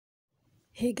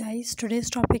Hey guys, today's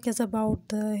topic is about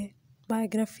the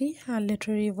biography and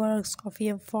literary works of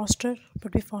E.M. Forster.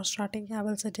 But before starting, I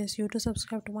will suggest you to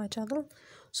subscribe to my channel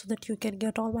so that you can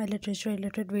get all my literature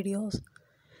related videos.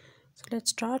 So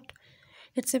let's start.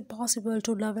 It's impossible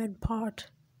to love and part.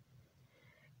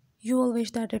 You will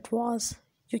wish that it was.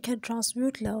 You can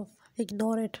transmute love,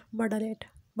 ignore it, muddle it,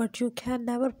 but you can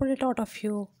never put it out of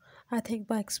you. I think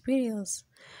by experience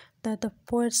that the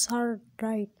poets are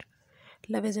right.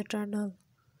 Love is eternal.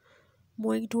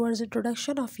 Moving towards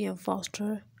introduction of E.M.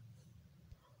 Forster,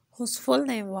 whose full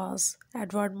name was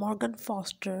Edward Morgan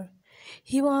Foster.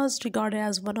 He was regarded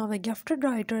as one of the gifted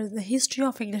writers in the history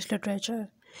of English literature.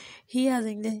 He is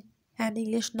an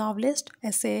English novelist,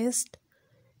 essayist,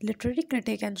 literary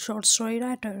critic, and short story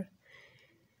writer.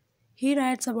 He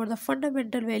writes about the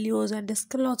fundamental values and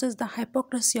discloses the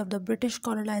hypocrisy of the British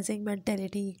colonizing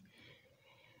mentality.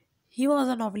 He was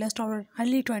a novelist of the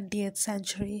early 20th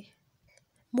century.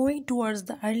 Moving towards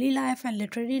the early life and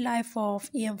literary life of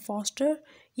E.M. Forster,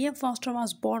 E.M. Forster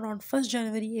was born on 1st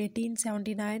January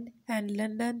 1879 in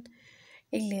London,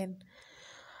 England.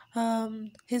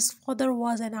 His father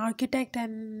was an architect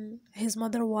and his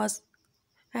mother was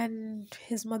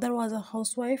a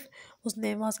housewife whose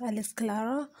name was Alice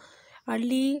Clara.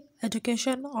 Early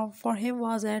education for him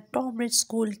was at Tonbridge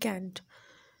School, Kent.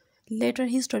 Later,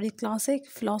 he studied classic,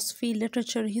 philosophy,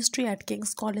 literature, history at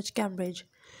King's College, Cambridge.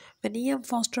 When E.M.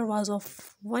 Forster was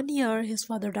of 1 year, his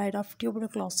father died of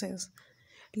tuberculosis.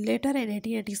 Later, in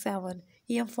 1887,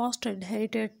 E.M. Forster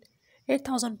inherited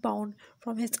 £8,000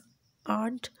 from his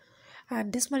aunt,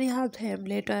 and this money helped him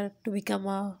later to become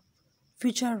a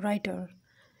future writer.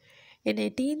 In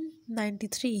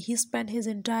 1893, he spent his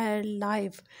entire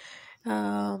life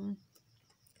um,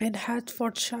 in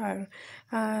Hertfordshire,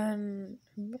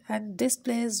 and this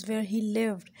place where he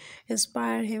lived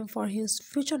inspired him for his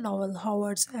future novel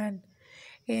Howard's End.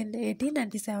 In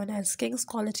 1897, at King's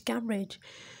College, Cambridge,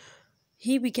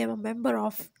 he became a member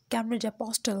of Cambridge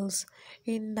Apostles.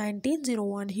 In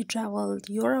 1901, he traveled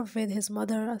Europe with his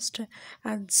mother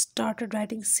and started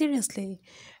writing seriously.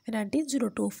 In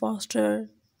 1902, Foster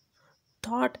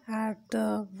taught at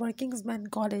the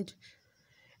Workingsman College.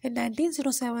 In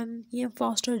 1907, E.M.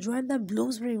 Forster joined the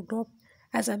Bloomsbury Group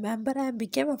as a member and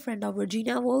became a friend of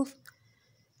Virginia Woolf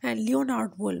and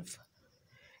Leonard Woolf.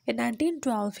 In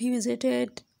 1912, he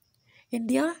visited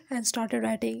India and started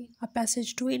writing A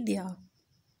Passage to India.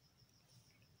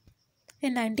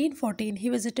 In 1914, he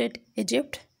visited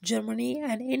Egypt, Germany,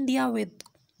 and India with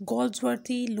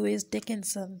Goldsworthy Louis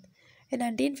Dickinson. In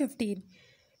 1915,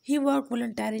 he worked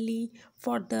voluntarily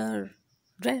for the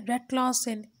Red Cross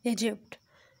in Egypt.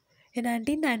 In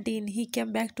 1919, he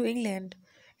came back to England.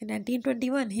 In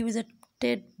 1921, he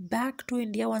visited back to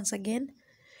India once again,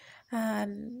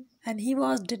 and he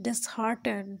was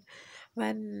disheartened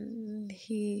when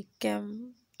he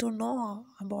came to know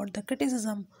about the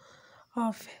criticism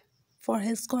of for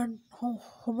his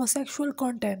homosexual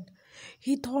content.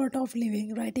 He thought of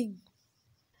leaving writing.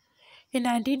 In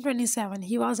 1927,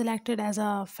 he was elected as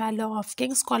a Fellow of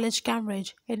King's College,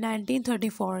 Cambridge. In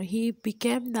 1934, he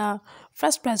became the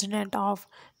first president of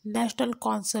National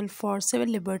Council for Civil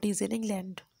Liberties in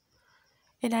England.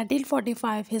 In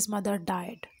 1945, his mother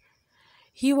died.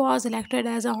 He was elected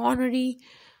as an honorary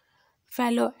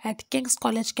fellow at King's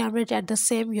College, Cambridge at the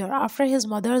same year. After his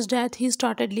mother's death, he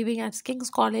started living at King's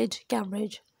College,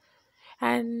 Cambridge.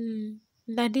 And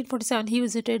in 1947, he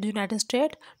visited the United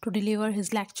States to deliver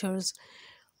his lectures.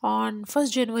 On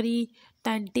 1st January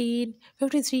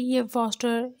 1953, E.M.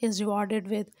 Forster is rewarded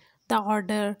with the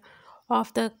Order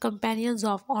of the Companions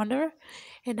of Honor.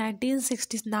 In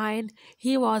 1969,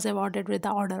 he was awarded with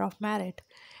the Order of Merit.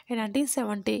 In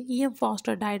 1970, E.M.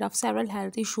 Forster died of several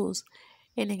health issues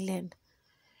in England.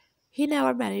 He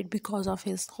never married because of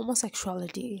his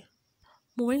homosexuality.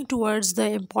 Moving towards the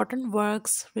important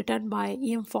works written by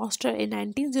E.M. Forster, in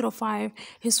 1905,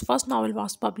 his first novel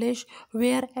was published,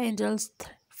 Where Angels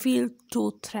Feel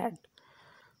to Tread.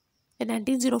 In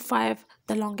 1905,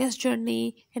 The Longest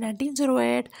Journey. In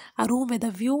 1908, A Room with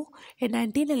a View. In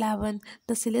 1911,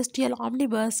 The Celestial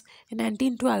Omnibus. In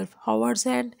 1912, Howard's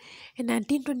End. In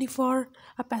 1924,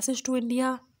 A Passage to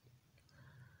India.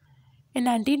 In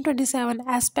 1927,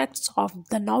 Aspects of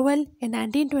the Novel. In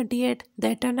 1928,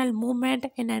 The Eternal Movement.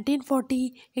 In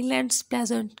 1940, England's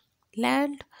Pleasant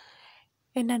Land.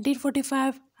 In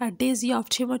 1945, A Daisy of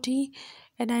Timothy.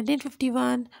 In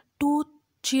 1951, Two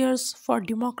Cheers for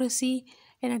Democracy.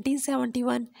 In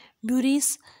 1971,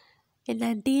 Maurice. In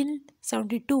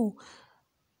 1972,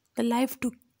 The Life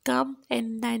to Come.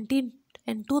 In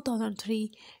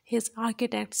 2003, his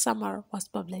Architect Summer was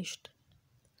published.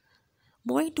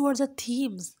 Moving towards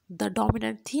the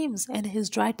dominant themes in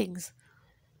his writings.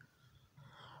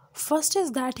 First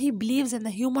is that he believes in the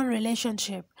human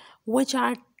relationship, which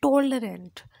are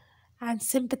tolerant and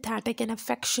sympathetic and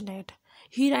affectionate.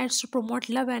 He writes to promote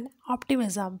love and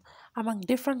optimism among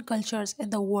different cultures in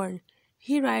the world.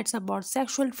 He writes about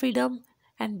sexual freedom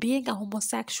and being a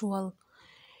homosexual.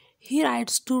 He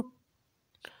writes to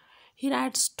he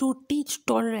writes to teach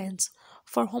tolerance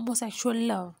for homosexual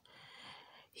love.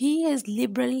 He is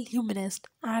liberal humanist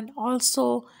and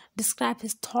also describes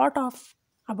his thought of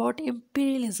about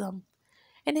imperialism.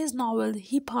 In his novel,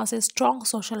 he passes strong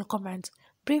social comments.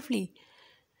 Briefly,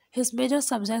 his major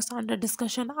subjects under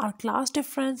discussion are class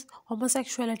difference,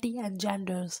 homosexuality, and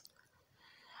genders.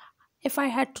 If I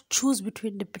had to choose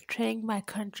between betraying my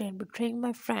country and betraying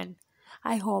my friend,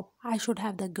 I hope I should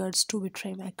have the guts to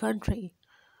betray my country.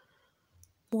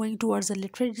 Moving towards the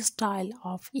literary style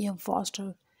of E.M.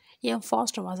 Forster. E.M.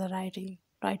 Forster was a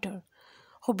writer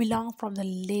who belonged from the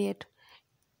late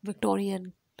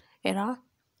Victorian era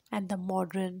and the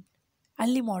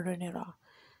early modern era.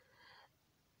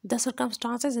 The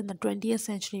circumstances in the 20th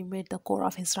century made the core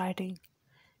of his writing.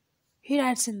 He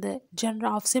writes in the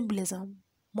genre of symbolism,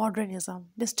 modernism,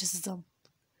 mysticism,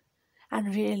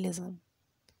 and realism.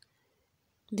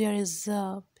 There is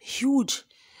a huge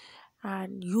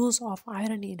and use of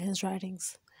irony in his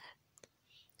writings.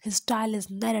 His style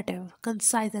is narrative,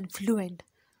 concise, and fluent.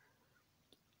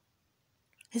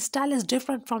 His style is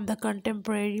different from the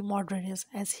contemporary modernism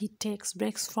as he takes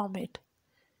breaks from it,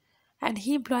 and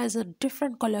he employs a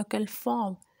different colloquial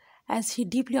form as he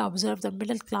deeply observes the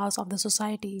middle class of the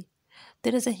society.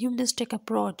 There is a humanistic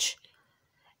approach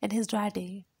in his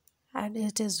writing, and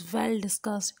it is well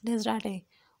discussed in his writing,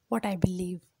 what I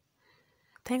believe.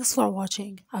 Thanks for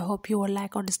watching. I hope you will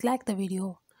like or dislike the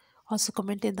video. Also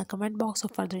comment in the comment box for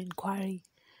further inquiry,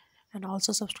 and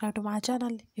also subscribe to my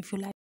channel if you like.